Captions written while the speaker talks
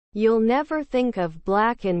You'll never think of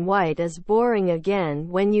black and white as boring again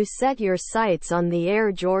when you set your sights on the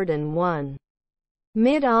Air Jordan 1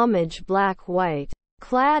 Mid-Homage Black-White,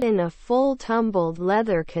 clad in a full tumbled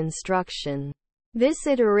leather construction. This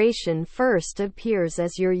iteration first appears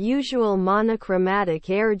as your usual monochromatic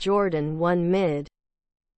Air Jordan 1 Mid,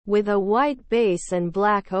 with a white base and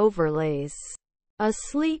black overlays. A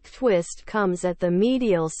sleek twist comes at the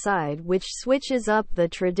medial side which switches up the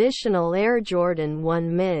traditional Air Jordan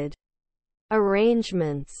 1 Mid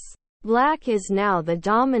arrangements. Black is now the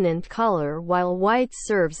dominant color while white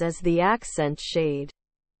serves as the accent shade.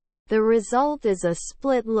 The result is a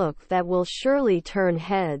split look that will surely turn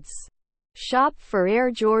heads. Shop for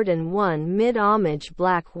Air Jordan 1 Mid-Homage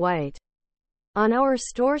Black-White on our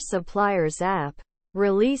store suppliers app.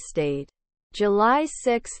 Release date: July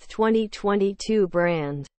 6, 2022.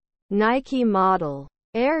 Brand: Nike. Model: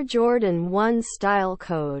 Air Jordan 1. Style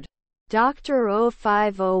code: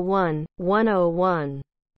 DR0501-101.